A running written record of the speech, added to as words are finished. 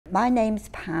My name's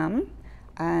Pam,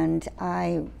 and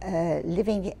I'm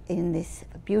living in this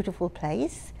beautiful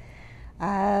place.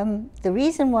 The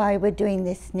reason why we're doing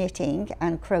this knitting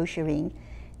and crocheting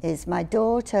is my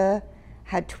daughter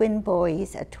had twin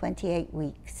boys at 28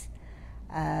 weeks,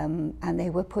 and they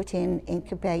were put in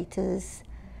incubators,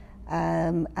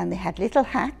 and they had little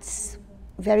hats,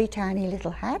 very tiny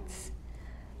little hats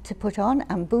to put on,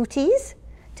 and booties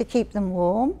to keep them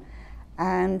warm.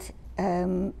 And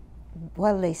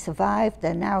well, they survived.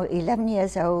 They're now 11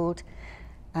 years old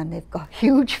and they've got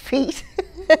huge feet.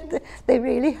 They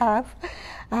really have.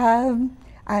 And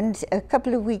a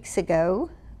couple of weeks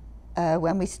ago,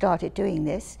 when we started doing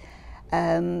this,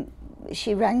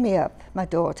 she rang me up, my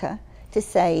daughter, to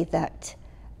say that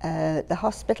the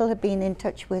hospital had been in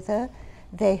touch with her.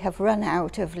 They have run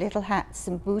out of little hats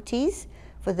and booties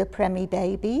for the preemie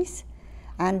babies,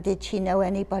 and did she know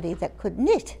anybody that could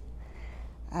knit?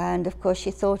 And of course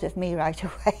she thought of me right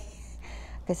away,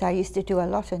 because I used to do a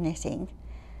lot of knitting.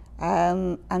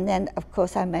 And then of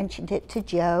course I mentioned it to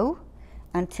Joe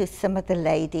and to some of the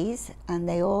ladies, and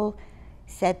they all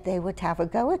said they would have a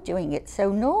go at doing it. So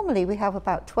normally we have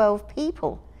about 12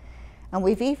 people, and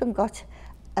we've even got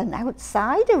an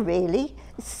outsider really,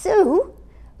 Sue,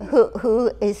 who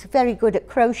is very good at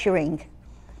crocheting.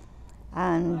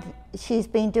 And she's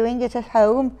been doing it at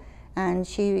home and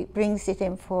she brings it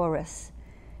in for us.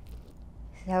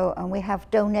 So, and we have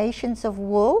donations of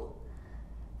wool,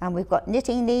 and we've got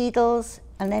knitting needles,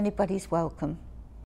 and anybody's welcome.